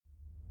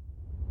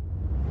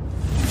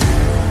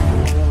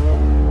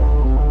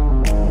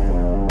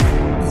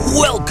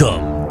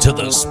Welcome to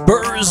the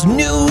Spurs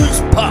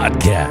News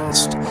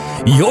Podcast,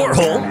 your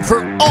home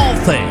for all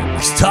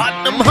things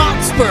Tottenham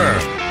Hotspur.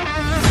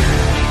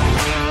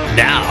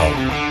 Now,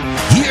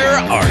 here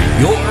are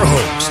your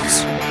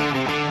hosts.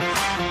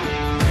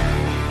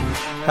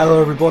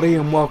 Hello everybody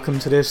and welcome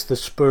to the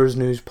Spurs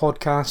News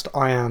Podcast.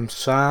 I am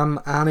Sam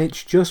and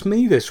it's just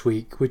me this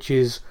week, which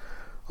is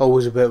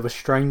always a bit of a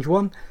strange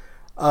one.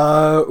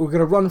 We're going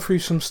to run through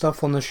some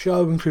stuff on the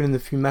show, including the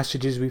few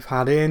messages we've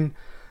had in.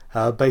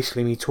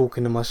 Basically me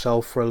talking to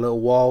myself for a little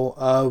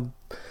while.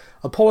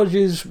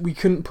 Apologies, we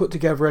couldn't put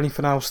together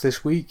anything else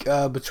this week.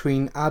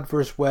 Between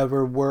adverse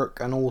weather, work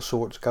and all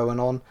sorts going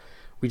on,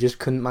 we just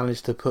couldn't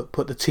manage to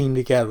put the team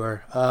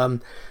together.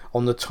 On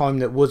the time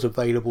that was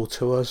available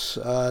to us,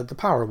 the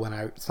power went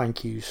out.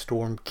 Thank you,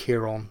 Storm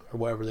Kieran, or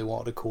whatever they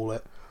wanted to call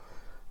it.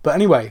 But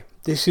anyway,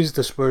 this is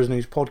the Spurs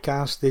News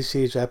Podcast. This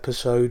is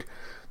episode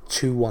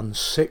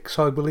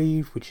 216, I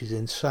believe, which is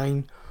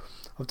insane.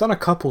 I've done a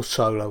couple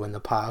solo in the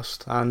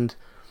past, and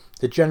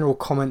the general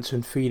comments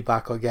and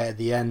feedback I get at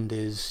the end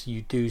is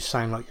you do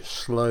sound like you're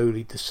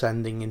slowly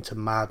descending into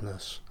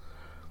madness.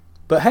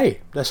 But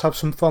hey, let's have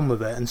some fun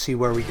with it and see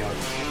where we go.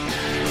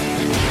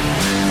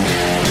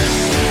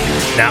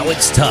 Now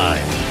it's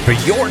time for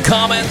your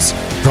comments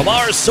from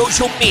our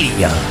social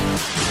media.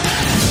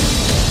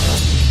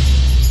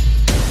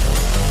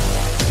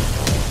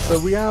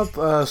 So we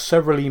have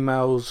several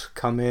emails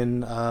come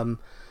in.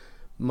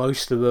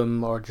 Most of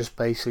them are just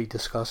basically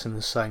discussing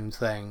the same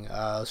thing,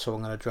 so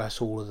I'm going to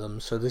address all of them.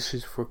 So this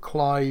is for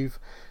Clive,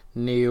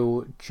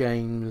 Neil,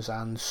 James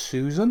and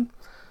Susan.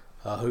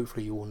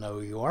 Hopefully you all know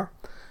who you are.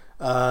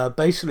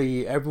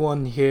 Basically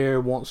everyone here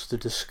wants to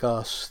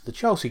discuss the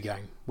Chelsea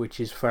game,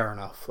 which is fair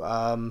enough.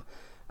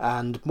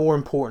 And more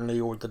importantly,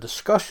 or the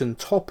discussion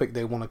topic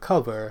they want to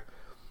cover,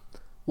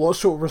 what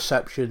sort of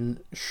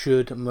reception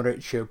should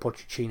Mauricio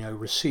Pochettino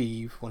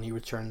receive when he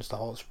returns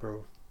to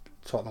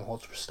Tottenham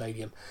Hotspur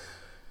Stadium?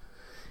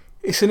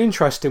 It's an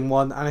interesting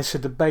one, and it's a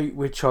debate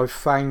which I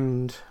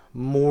found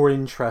more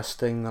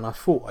interesting than I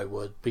thought I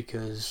would,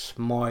 because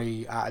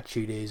my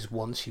attitude is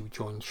once he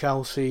joined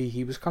Chelsea,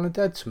 he was kind of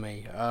dead to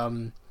me.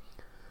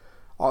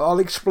 I'll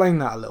explain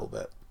that a little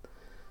bit.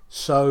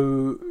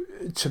 So,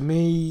 to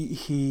me,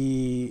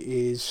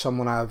 he is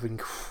someone I have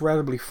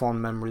incredibly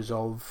fond memories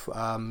of.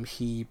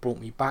 He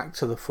brought me back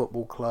to the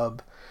football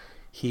club.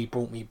 He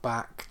brought me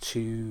back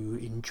to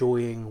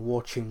enjoying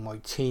watching my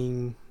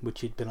team,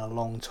 which had been a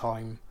long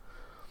time.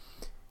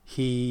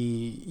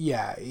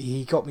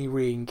 He got me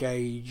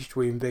re-engaged,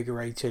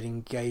 reinvigorated,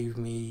 and gave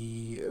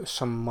me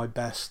some of my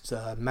best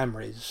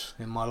memories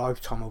in my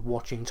lifetime of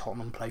watching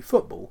Tottenham play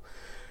football.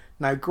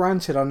 Now,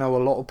 granted, I know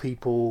a lot of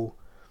people,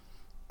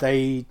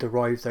 they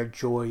derive their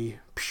joy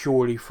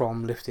purely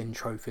from lifting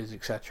trophies,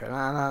 etc.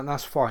 And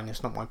that's fine.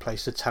 It's not my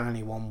place to tell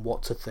anyone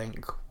what to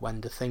think,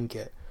 when to think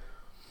it.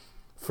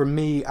 For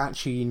me,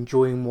 actually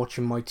enjoying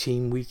watching my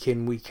team week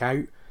in, week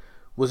out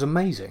was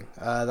amazing.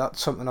 That's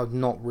something I've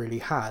not really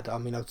had. I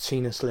mean, I've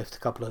seen us lift a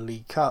couple of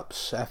League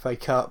Cups, FA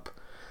Cup,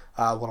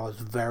 when I was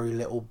very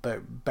little,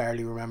 but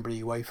barely remember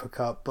the UEFA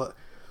Cup. But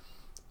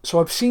so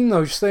I've seen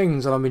those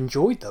things and I've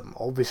enjoyed them.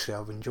 Obviously,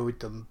 I've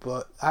enjoyed them.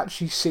 But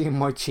actually seeing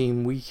my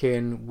team week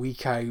in,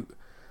 week out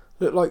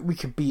look like we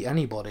could beat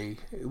anybody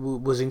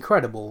was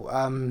incredible.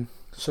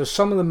 So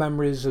some of the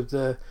memories of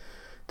the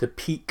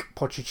peak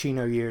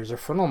Pochettino years are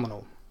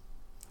phenomenal.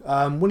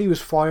 When he was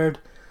fired,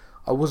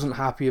 I wasn't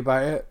happy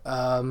about it.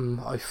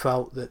 I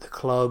felt that the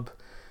club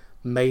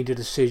made a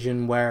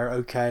decision where,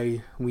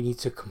 okay, we need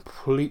to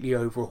completely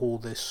overhaul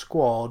this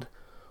squad,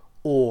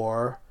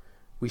 or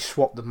we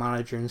swap the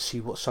manager and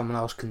see what someone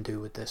else can do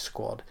with this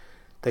squad.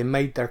 They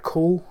made their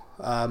call.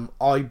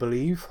 I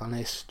believe, and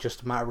it's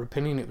just a matter of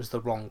opinion, it was the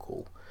wrong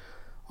call.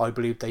 I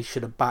believe they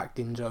should have backed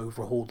in to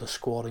overhaul the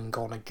squad and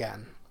gone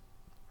again.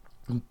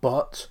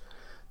 But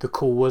the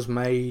call was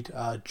made.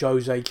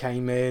 Jose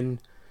came in.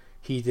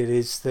 He did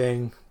his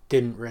thing.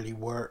 Didn't really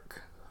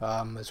work,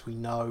 as we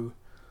know.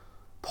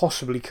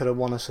 Possibly could have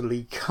won us a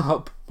League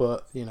Cup,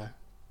 but, you know,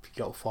 if he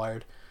got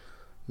fired,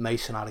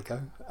 Mason had to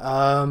go.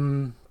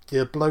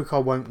 The bloke I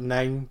won't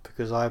name,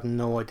 because I have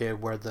no idea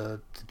where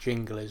the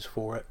jingle is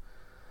for it,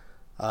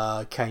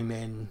 came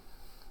in,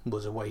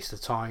 was a waste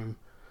of time.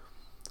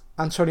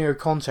 Antonio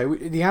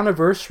Conte, the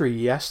anniversary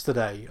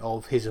yesterday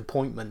of his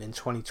appointment in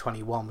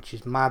 2021, which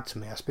is mad to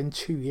me. It's been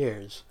 2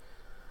 years.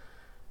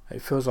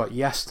 It feels like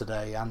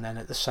yesterday, and then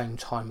at the same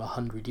time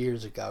 100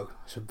 years ago.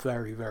 It's a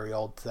very, very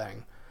odd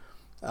thing.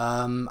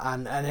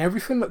 And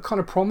everything looked kind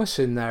of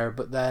promising there,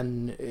 but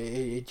then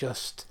it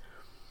just,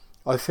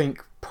 I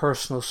think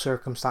personal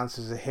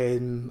circumstances of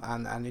him,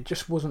 and it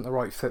just wasn't the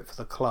right fit for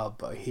the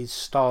club. His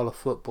style of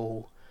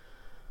football,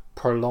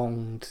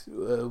 prolonged,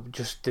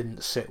 just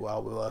didn't sit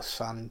well with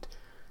us, and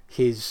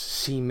his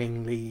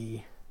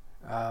seemingly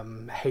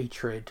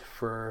hatred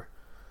for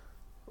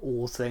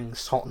all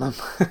things Tottenham,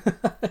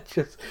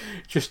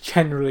 just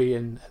generally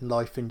in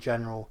life in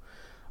general.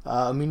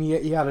 I mean,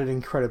 he had an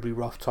incredibly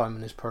rough time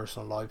in his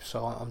personal life,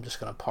 so I'm just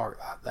going to park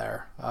that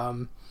there.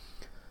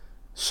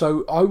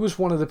 So I was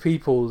one of the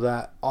people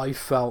that I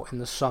felt in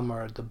the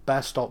summer the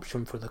best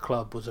option for the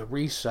club was a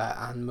reset,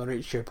 and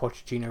Mauricio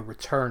Pochettino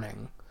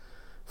returning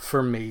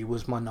for me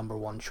was my number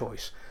one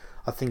choice.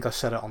 I think I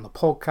said it on the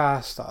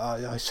podcast,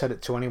 I said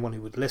it to anyone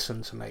who would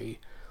listen to me,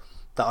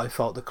 that I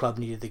felt the club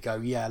needed to go,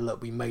 yeah,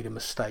 look, we made a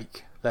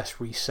mistake,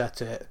 let's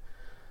reset it,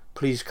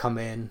 please come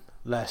in,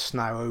 let's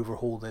now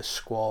overhaul this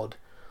squad.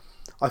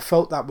 I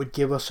felt that would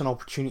give us an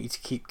opportunity to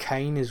keep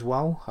Kane as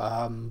well,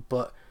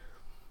 but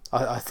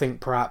I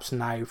think perhaps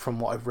now from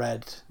what I've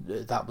read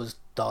that was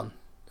done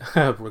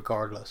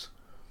regardless.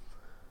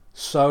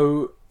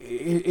 So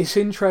it's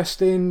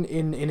interesting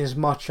in as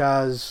much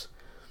as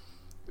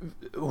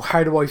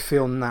how do I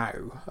feel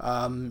now?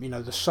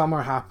 The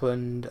summer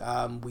happened.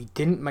 We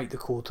didn't make the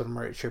call to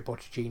Mauricio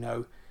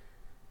Pochettino.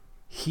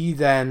 He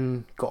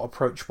then got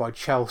approached by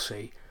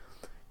Chelsea.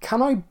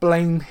 Can I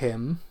blame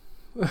him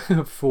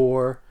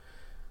for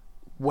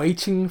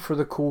waiting for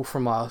the call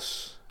from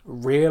us,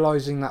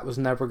 realising that was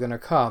never going to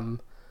come,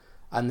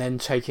 and then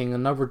taking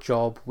another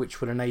job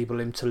which would enable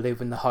him to live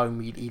in the home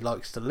he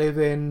likes to live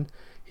in?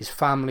 His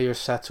family are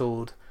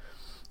settled.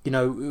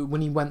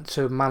 When he went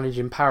to manage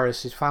in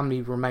Paris, his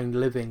family remained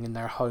living in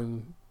their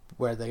home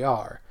where they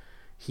are.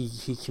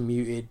 He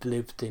commuted,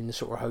 lived in the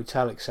sort of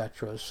hotel,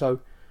 etc. So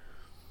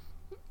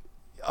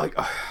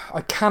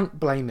I can't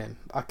blame him.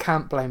 I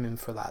can't blame him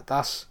for that.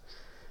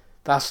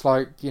 That's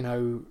like,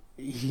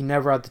 he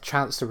never had the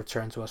chance to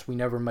return to us. We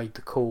never made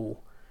the call.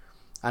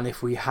 And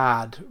if we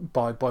had,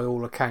 by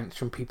all accounts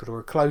from people who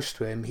were close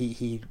to him,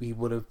 he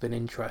would have been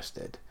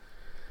interested.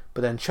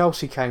 But then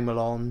Chelsea came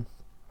along,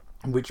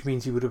 which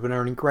means he would have been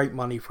earning great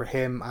money for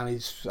him and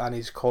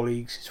his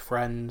colleagues, his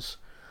friends.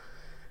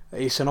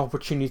 It's an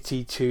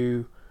opportunity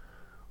to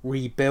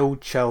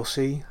rebuild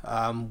Chelsea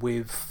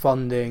with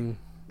funding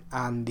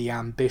and the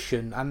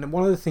ambition. And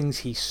one of the things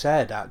he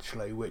said,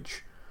 actually,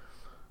 which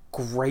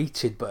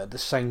grated, but at the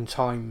same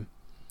time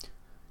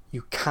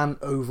you can't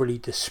overly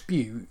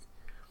dispute,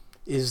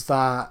 is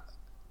that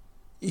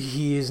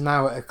he is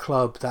now at a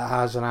club that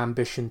has an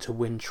ambition to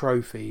win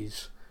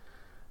trophies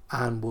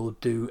and will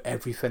do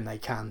everything they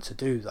can to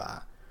do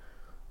that.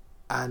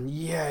 And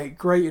yeah, it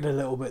grated a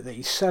little bit that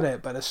he said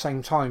it, but at the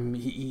same time,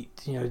 he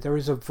there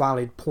is a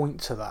valid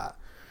point to that.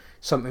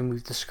 Something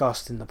we've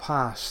discussed in the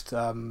past.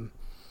 The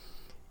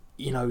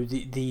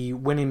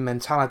winning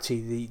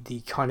mentality, the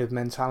kind of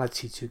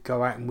mentality to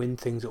go out and win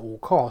things at all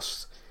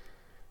costs,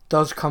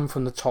 does come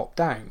from the top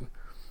down.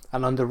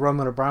 And under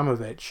Roman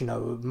Abramovich,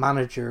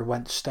 manager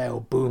went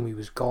stale, boom, he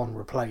was gone,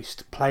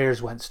 replaced.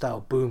 Players went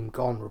stale, boom,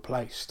 gone,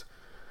 replaced.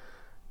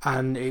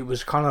 And it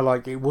was kind of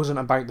like, it wasn't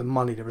about the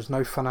money. There was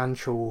no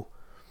financial,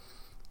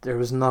 there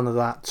was none of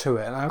that to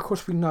it. And of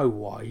course we know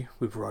why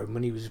with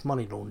Roman. He was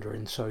money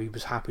laundering, so he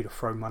was happy to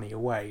throw money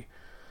away.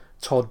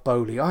 Todd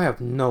Bowley, I have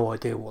no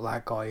idea what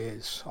that guy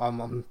is.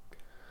 I'm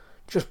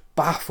just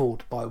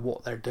baffled by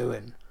what they're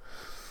doing.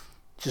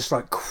 Just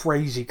like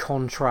crazy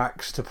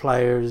contracts to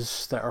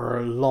players that are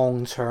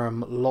long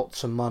term,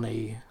 lots of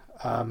money.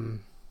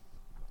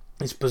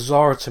 It's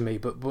bizarre to me,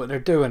 but they're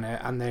doing it,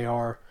 and they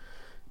are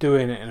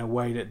doing it in a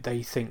way that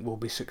they think will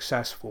be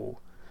successful.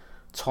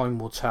 Time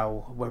will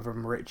tell whether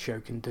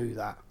Mauricio can do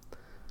that.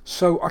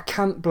 So I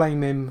can't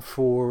blame him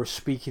for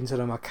speaking to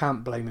them. I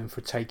can't blame him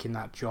for taking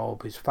that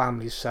job. His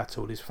family's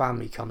settled. His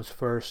family comes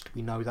first.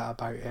 We know that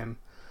about him.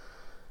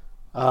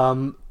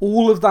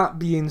 All of that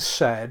being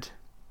said,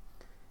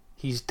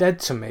 he's dead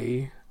to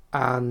me,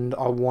 and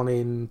I want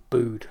him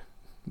booed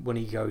when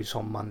he goes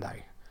on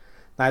Monday.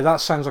 Now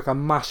that sounds like a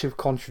massive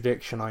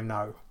contradiction, I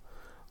know.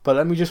 But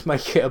let me just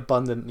make it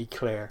abundantly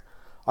clear.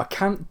 I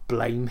can't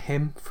blame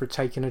him for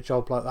taking a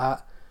job like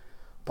that,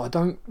 but I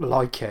don't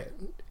like it.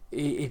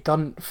 It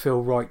doesn't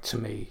feel right to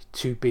me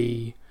to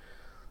be...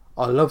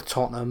 I love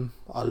Tottenham.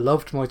 I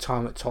loved my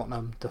time at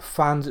Tottenham. The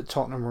fans at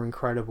Tottenham were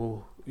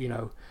incredible.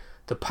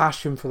 The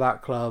passion for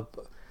that club.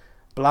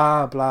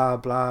 Blah, blah,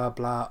 blah,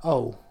 blah.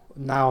 Oh,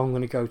 now I'm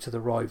going to go to the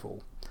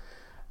rival.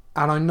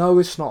 And I know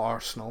it's not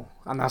Arsenal,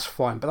 and that's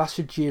fine, but that's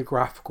a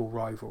geographical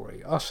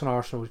rivalry. Us and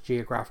Arsenal is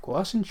geographical.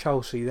 Us and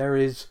Chelsea, there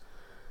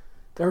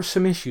are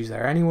some issues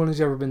there. Anyone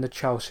who's ever been to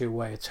Chelsea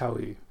away will tell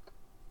you.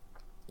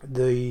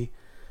 The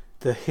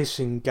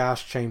hissing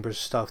gas chambers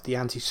stuff, the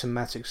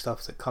anti-Semitic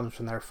stuff that comes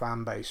from their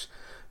fan base.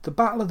 The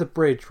Battle of the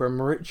Bridge, where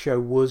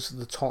Mauricio was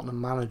the Tottenham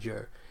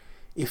manager,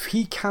 if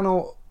he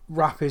cannot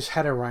wrap his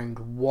head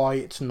around why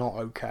it's not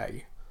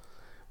okay,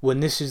 when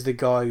this is the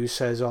guy who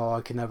says, I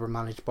can never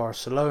manage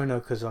Barcelona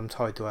because I'm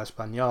tied to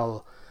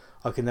Espanyol,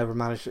 I can never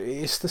manage...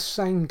 It's the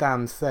same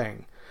damn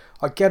thing.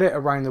 I get it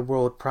around the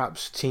world,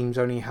 perhaps teams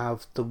only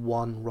have the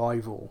one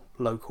rival,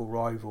 local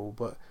rival,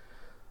 but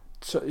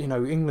so,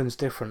 England's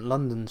different,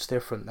 London's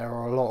different. There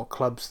are a lot of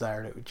clubs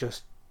there that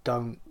just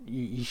don't...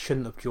 You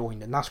shouldn't have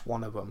joined, and that's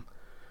one of them.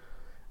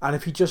 And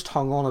if he just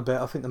hung on a bit,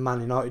 I think the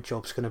Man United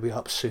job's going to be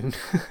up soon.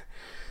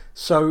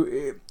 So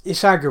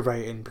it's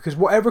aggravating, because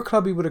whatever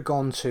club he would have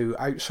gone to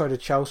outside of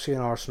Chelsea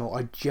and Arsenal,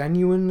 I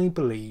genuinely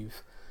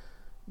believe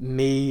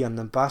me and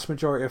the vast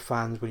majority of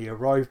fans, when he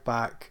arrived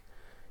back,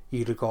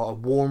 you'd have got a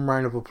warm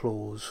round of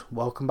applause,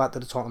 welcome back to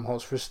the Tottenham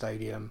Hotspur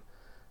Stadium,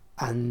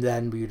 and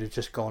then we would have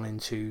just gone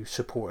into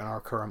supporting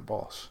our current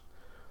boss.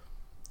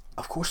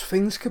 Of course,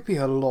 things could be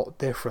a lot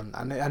different,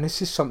 and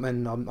this is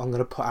something I'm going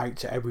to put out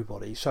to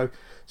everybody. So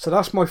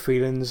that's my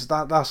feelings.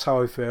 That's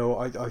how I feel.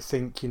 I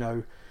think, you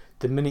know,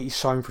 the minute he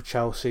signed for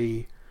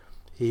Chelsea,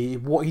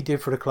 what he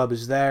did for the club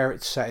is there.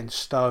 It's set in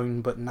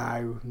stone. But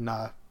now,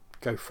 nah,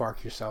 go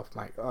fuck yourself,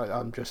 mate.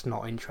 I'm just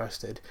not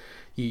interested.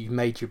 You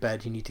made your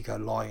bed. You need to go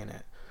lie in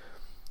it.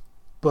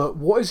 But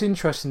what is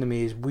interesting to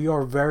me is we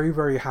are very,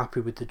 very happy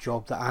with the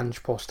job that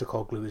Ange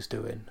Postecoglou is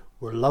doing.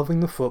 We're loving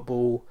the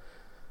football.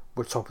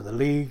 We're top of the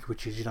league,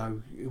 which is, you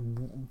know,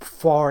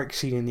 far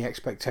exceeding the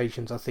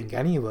expectations I think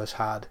any of us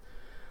had,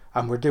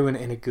 and we're doing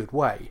it in a good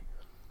way.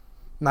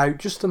 Now,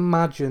 just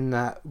imagine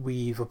that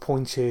we've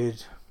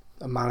appointed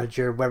a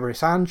manager, whether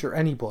it's Ange or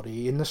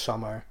anybody, in the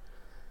summer,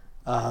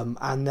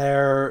 and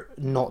they're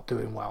not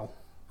doing well.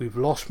 We've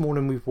lost more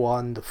than we've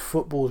won. The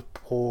football's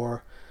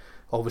poor.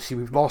 Obviously,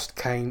 we've lost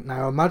Kane.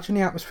 Now, imagine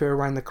the atmosphere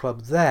around the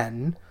club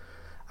then,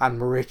 and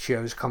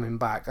Mauricio's coming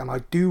back, and I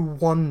do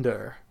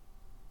wonder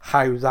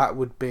how that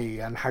would be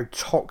and how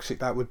toxic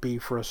that would be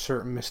for a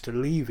certain Mr.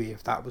 Levy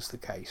if that was the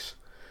case.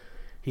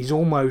 He's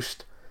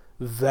almost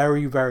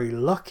very, very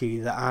lucky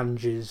that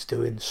Ange is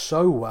doing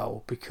so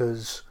well,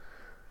 because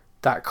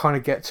that kind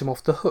of gets him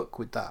off the hook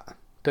with that,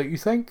 don't you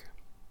think?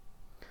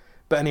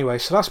 But anyway,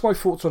 so that's my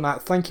thoughts on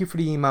that. Thank you for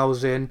the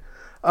emails in.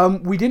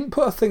 We didn't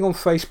put a thing on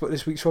Facebook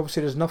this week, so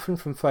obviously there's nothing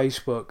from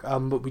Facebook,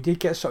 but we did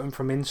get something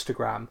from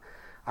Instagram.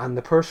 And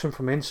the person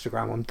from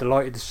Instagram, I'm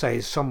delighted to say,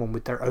 is someone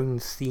with their own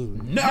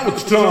theme. Now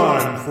it's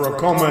time for a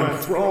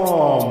comment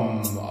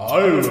from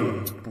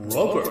Island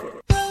Brother.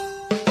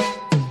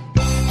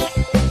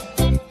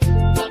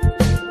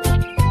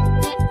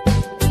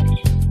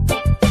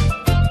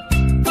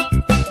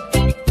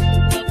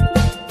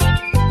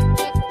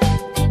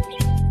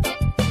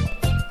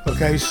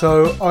 Okay,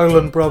 so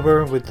Island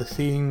Brother with the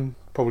theme,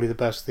 probably the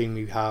best theme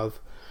we have.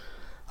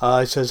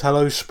 It says,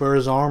 hello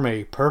Spurs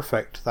Army.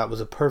 Perfect. That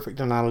was a perfect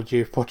analogy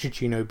of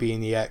Pochettino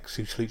being the ex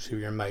who sleeps with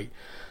your mate.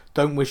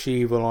 Don't wish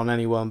evil on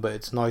anyone, but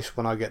it's nice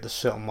when I get to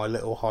sit on my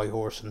little high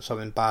horse and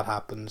something bad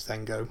happens,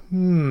 then go,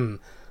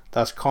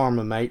 that's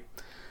karma, mate.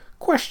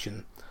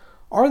 Question.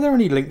 Are there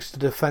any links to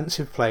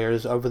defensive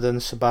players other than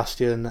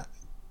Sebastian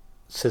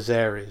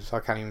Cesares?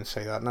 I can't even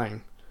say that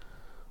name.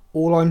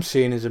 All I'm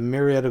seeing is a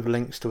myriad of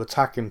links to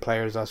attacking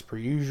players as per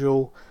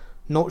usual.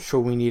 Not sure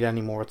we need any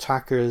more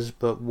attackers,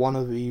 but one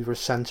of the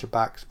centre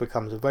backs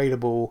becomes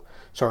unavailable,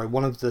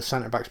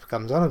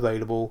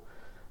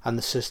 and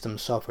the system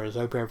suffers.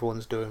 I hope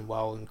everyone's doing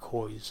well in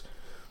Coys.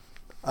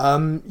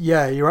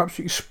 Yeah, you're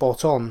absolutely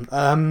spot on.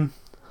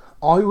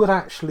 I would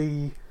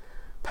actually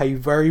pay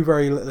very,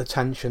 very little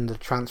attention to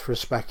transfer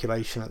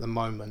speculation at the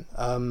moment.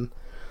 One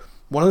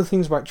of the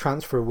things about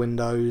transfer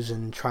windows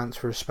and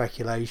transfer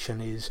speculation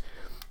is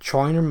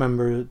trying to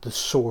remember the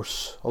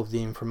source of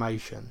the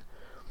information.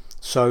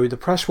 So the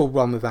press will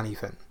run with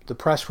anything. The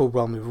press will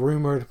run with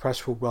rumour, the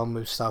press will run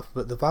with stuff,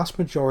 but the vast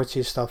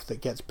majority of stuff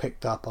that gets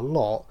picked up a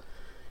lot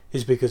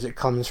is because it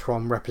comes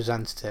from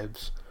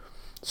representatives,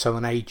 so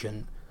an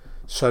agent.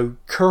 So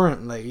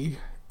currently,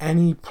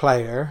 any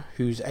player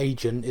whose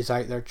agent is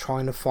out there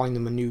trying to find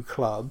them a new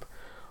club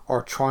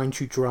are trying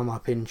to drum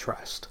up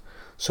interest.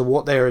 So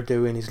what they are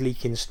doing is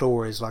leaking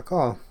stories like,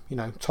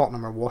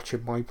 Tottenham are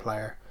watching my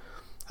player,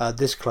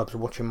 this club's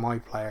watching my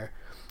player.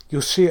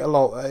 You'll see it a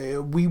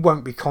lot. We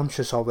won't be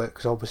conscious of it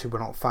because obviously we're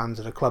not fans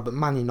of the club, but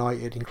Man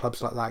United and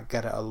clubs like that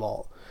get it a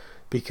lot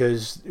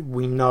because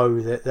we know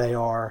that they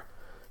are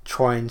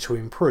trying to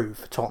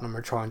improve. Tottenham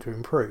are trying to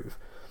improve.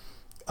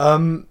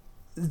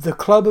 The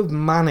club have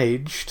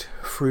managed,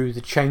 through the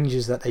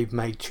changes that they've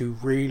made, to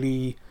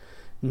really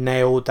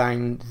nail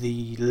down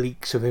the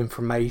leaks of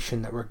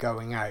information that were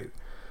going out.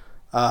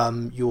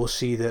 You'll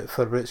see that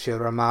Fabrizio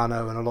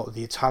Romano and a lot of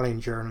the Italian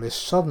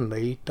journalists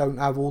suddenly don't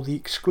have all the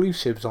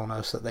exclusives on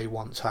us that they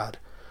once had.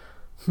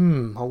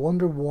 I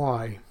wonder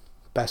why.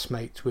 Best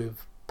mates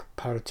with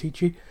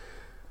Paratici.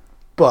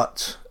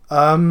 But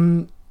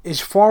as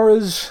far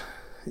as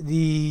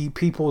the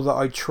people that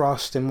I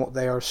trust in what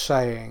they are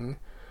saying,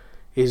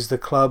 is the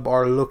club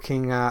are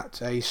looking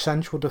at a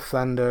central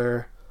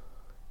defender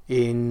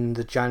in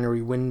the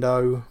January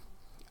window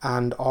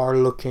and are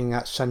looking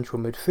at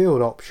central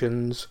midfield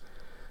options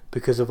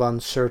because of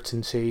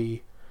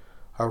uncertainty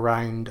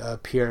around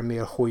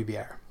Pierre-Emile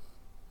Højbjerg.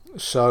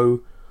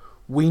 So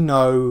we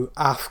know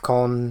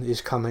AFCON is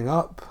coming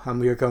up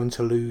and we are going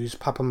to lose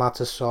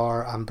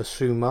Papamatasar and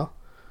Basuma.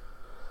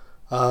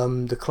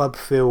 The club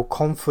feel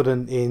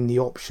confident in the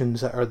options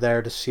that are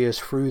there to see us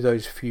through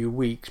those few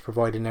weeks,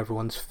 providing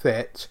everyone's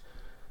fit.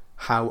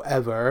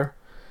 However,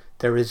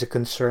 there is a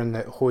concern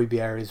that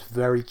Højbjerg is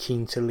very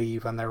keen to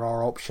leave and there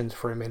are options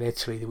for him in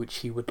Italy which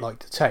he would like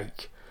to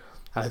take.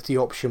 And if the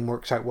option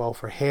works out well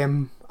for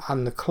him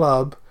and the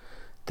club,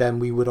 then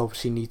we would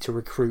obviously need to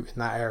recruit in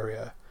that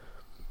area.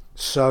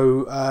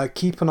 So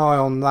keep an eye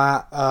on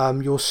that.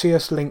 You'll see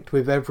us linked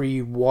with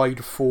every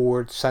wide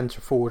forward,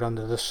 centre forward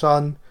under the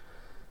sun.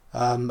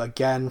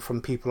 Again,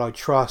 from people I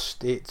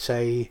trust, it's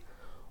a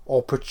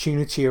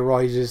opportunity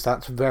arises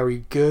that's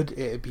very good.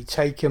 It'd be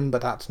taken,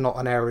 but that's not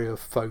an area of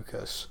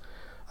focus.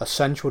 A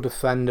central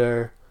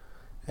defender,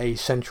 a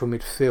central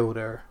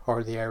midfielder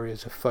are the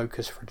areas of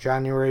focus for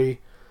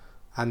January.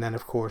 And then,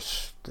 of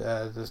course,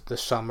 the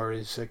summer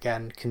is,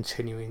 again,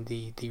 continuing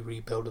the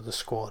rebuild of the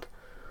squad.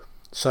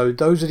 So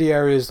those are the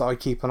areas that I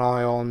keep an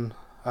eye on.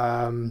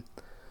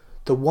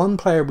 The one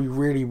player we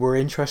really were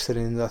interested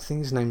in, I think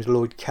his name's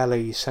Lloyd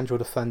Kelly, central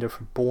defender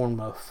for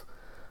Bournemouth,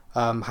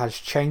 has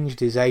changed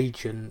his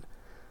agent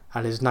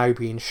and is now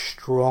being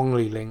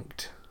strongly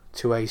linked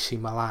to AC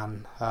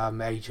Milan.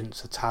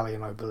 Agent's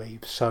Italian, I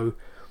believe. So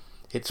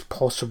it's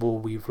possible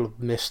we've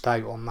missed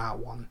out on that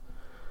one.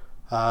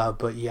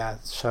 But yeah,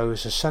 so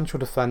as a central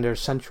defender,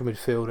 central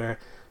midfielder,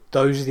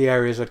 those are the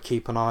areas I'd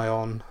keep an eye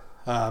on,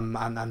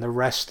 and the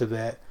rest of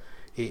it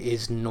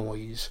is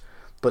noise.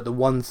 But the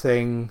one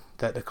thing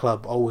that the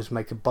club always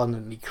make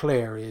abundantly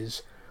clear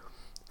is,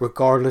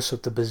 regardless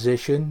of the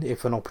position,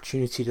 if an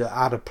opportunity to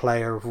add a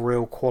player of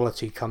real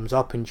quality comes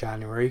up in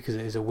January, because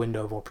it is a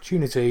window of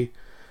opportunity,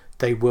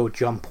 they will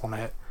jump on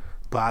it.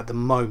 But at the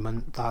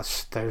moment,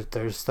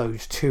 there's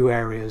those two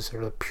areas that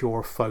are the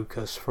pure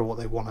focus for what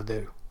they want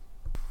to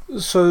do.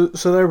 So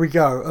there we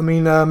go. I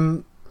mean,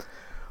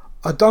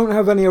 I don't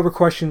have any other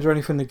questions or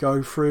anything to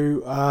go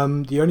through.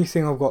 The only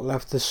thing I've got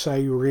left to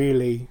say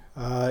really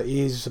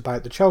is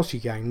about the Chelsea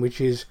game, which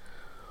is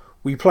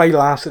we played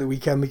last at the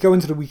weekend. We go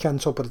into the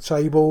weekend top of the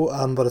table.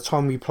 By the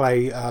time we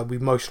play, we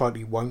most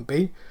likely won't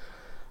be.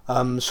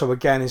 So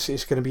again, it's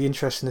going to be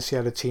interesting to see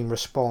how the team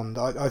respond.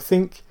 I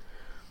think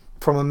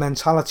from a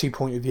mentality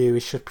point of view,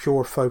 it's just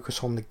pure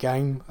focus on the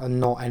game and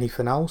not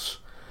anything else.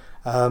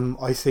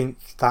 I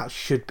think that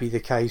should be the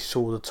case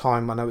all the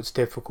time. I know it's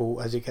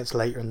difficult as it gets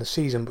later in the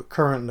season, but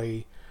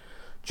currently,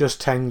 just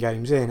 10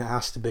 games in, it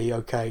has to be,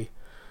 okay,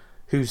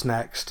 who's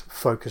next?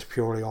 Focus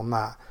purely on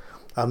that.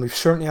 We've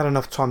certainly had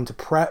enough time to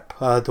prep.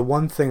 The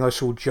one thing I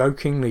saw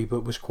jokingly,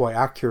 but was quite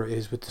accurate,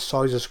 is with the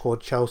size of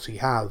squad Chelsea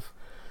have,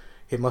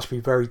 it must be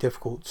very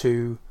difficult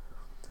to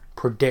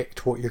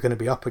predict what you're going to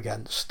be up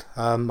against.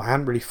 I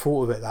hadn't really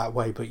thought of it that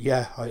way, but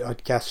yeah,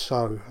 I'd guess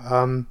so.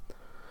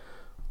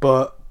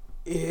 But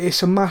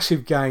it's a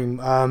massive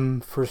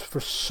game for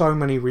so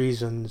many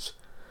reasons.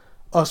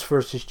 Us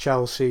versus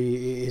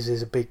Chelsea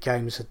is a big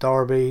game. It's a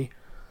derby.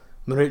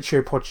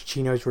 Mauricio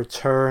Pochettino's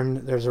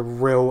return, there's a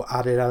real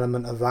added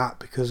element of that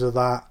because of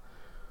that.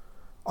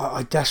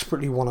 I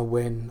desperately want to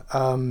win.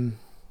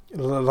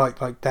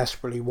 Like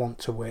desperately want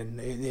to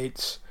win.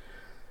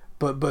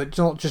 But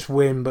not just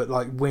win, but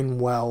like win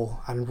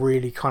well and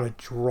really kind of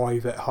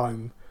drive it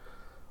home.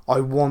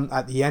 I want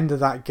at the end of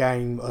that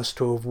game us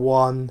to have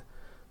won,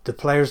 the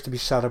players to be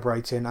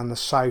celebrating, and the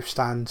South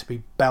Stand to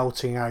be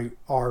belting out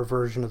our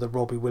version of the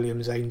Robbie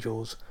Williams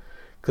Angels,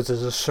 because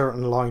there's a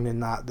certain line in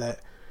that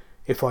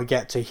if I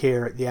get to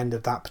hear at the end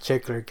of that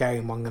particular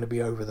game, I'm going to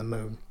be over the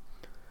moon.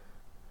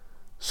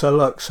 So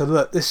look,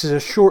 this is a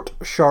short,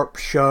 sharp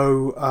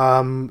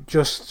show,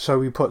 just so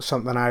we put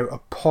something out.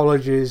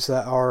 Apologies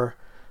that our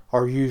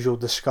usual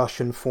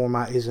discussion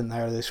format isn't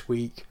there this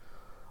week.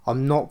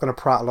 I'm not going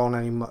to prattle on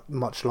any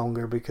much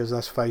longer because,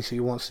 let's face it,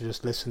 who wants to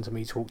just listen to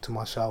me talk to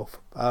myself.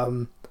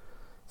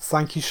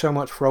 Thank you so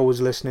much for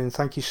always listening.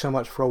 Thank you so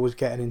much for always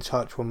getting in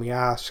touch when we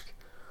ask.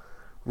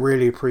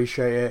 Really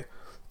appreciate it.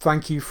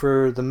 Thank you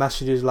for the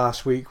messages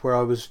last week where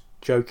I was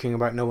joking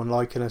about no one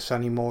liking us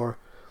anymore.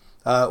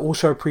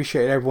 Also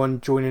appreciate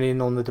everyone joining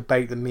in on the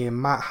debate that me and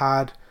Matt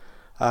had.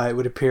 It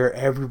would appear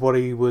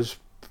everybody was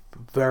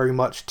very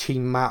much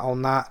Team Matt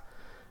on that.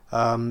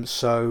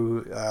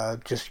 So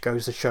just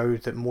goes to show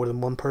that more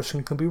than one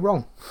person can be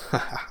wrong.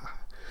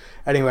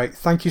 Anyway,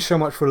 thank you so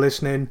much for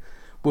listening.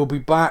 We'll be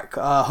back.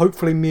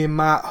 Hopefully me and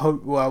Matt,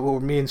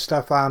 or me and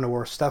Stefan,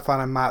 or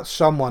Stefan and Matt,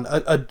 someone,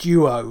 a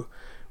duo,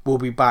 will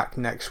be back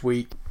next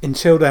week.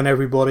 Until then,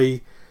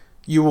 everybody,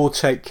 you all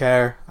take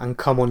care and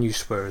come on, you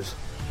Spurs.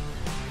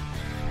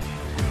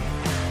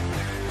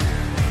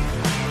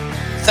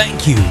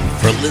 Thank you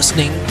for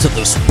listening to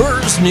the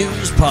Spurs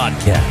News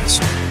Podcast.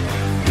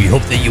 We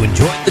hope that you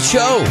enjoyed the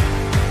show.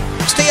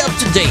 Stay up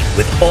to date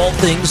with all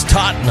things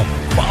Tottenham.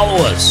 Follow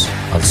us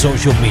on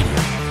social media.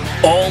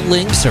 All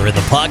links are in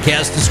the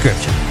podcast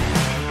description.